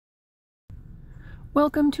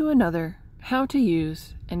Welcome to another How to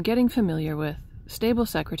Use and Getting Familiar with Stable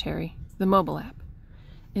Secretary, the mobile app.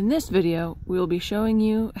 In this video, we will be showing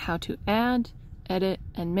you how to add, edit,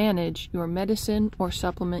 and manage your medicine or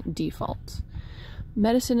supplement defaults.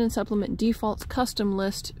 Medicine and supplement defaults custom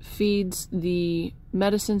list feeds the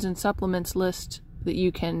medicines and supplements list that you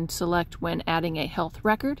can select when adding a health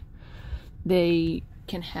record. They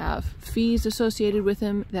can have fees associated with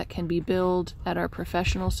them that can be billed at our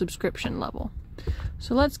professional subscription level.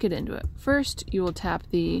 So let's get into it. First, you will tap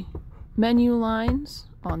the menu lines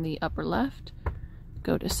on the upper left,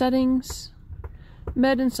 go to Settings,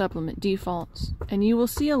 Med and Supplement Defaults, and you will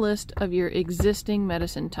see a list of your existing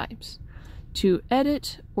medicine types. To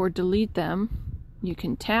edit or delete them, you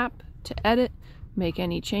can tap to edit, make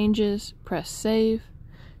any changes, press Save.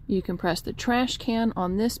 You can press the trash can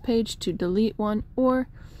on this page to delete one, or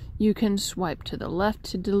you can swipe to the left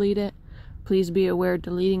to delete it. Please be aware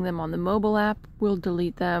deleting them on the mobile app will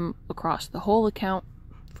delete them across the whole account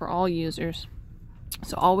for all users.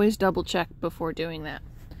 So always double check before doing that.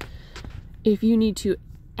 If you need to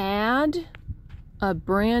add a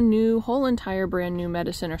whole entire brand new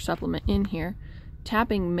medicine or supplement in here,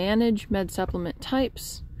 tapping Manage Med Supplement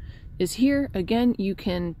Types is here. Again, you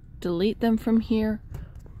can delete them from here.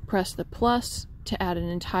 Press the plus to add an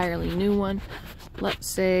entirely new one. Let's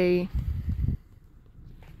say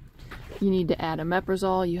you need to add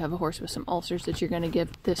omeprazole. You have a horse with some ulcers that you're going to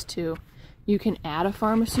give this to. You can add a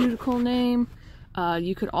pharmaceutical name.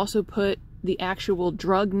 You could also put the actual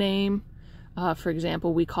drug name. For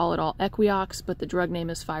example, we call it all Equiox, but the drug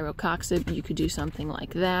name is Firocoxib. You could do something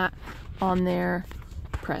like that on there.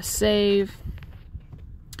 Press Save.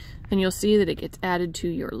 And you'll see that it gets added to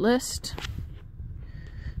your list.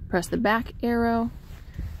 Press the back arrow.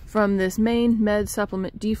 From this main med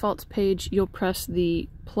supplement defaults page, you'll press the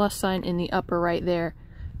plus sign in the upper right there,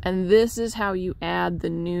 and this is how you add the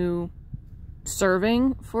new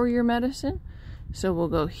serving for your medicine. So we'll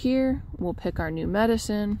go here, we'll pick our new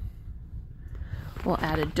medicine, we'll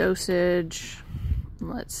add a dosage,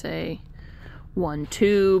 let's say 1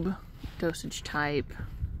 tube, dosage type,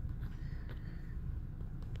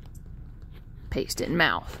 paste it in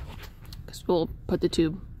mouth, because we'll put the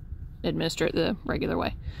tube, administer it the regular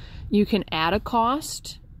way. You can add a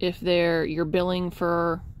cost if you're billing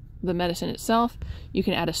for the medicine itself. You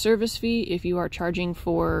can add a service fee if you are charging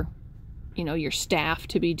for, your staff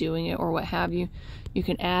to be doing it or what have you. You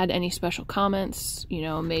can add any special comments,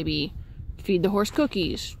 maybe feed the horse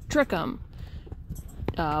cookies, trick them,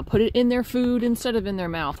 put it in their food instead of in their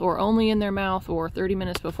mouth, or only in their mouth, or 30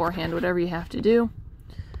 minutes beforehand, whatever you have to do.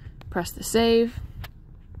 Press the save,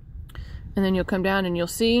 and then you'll come down and you'll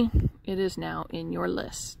see it is now in your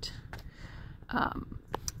list.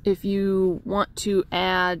 If you want to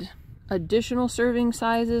add additional serving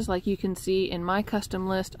sizes, like you can see in my custom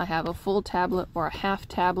list, I have a full tablet or a half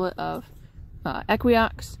tablet of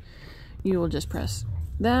Equiox. You will just press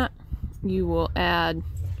that. You will add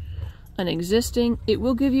an existing. It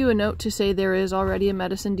will give you a note to say there is already a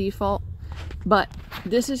medicine default, but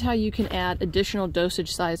this is how you can add additional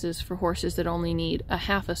dosage sizes for horses that only need a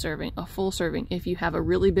half a serving, a full serving. If you have a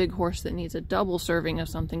really big horse that needs a double serving of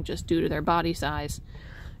something just due to their body size,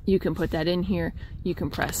 you can put that in here. You can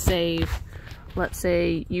press save. Let's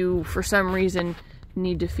say you, for some reason,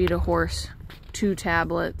 need to feed a horse 2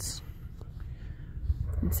 tablets,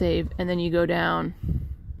 and save, and then you go down.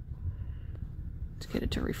 Let's get it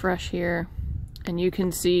to refresh here. And you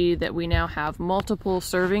can see that we now have multiple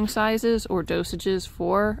serving sizes or dosages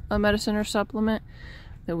for a medicine or supplement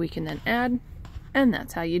that we can then add, and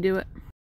that's how you do it.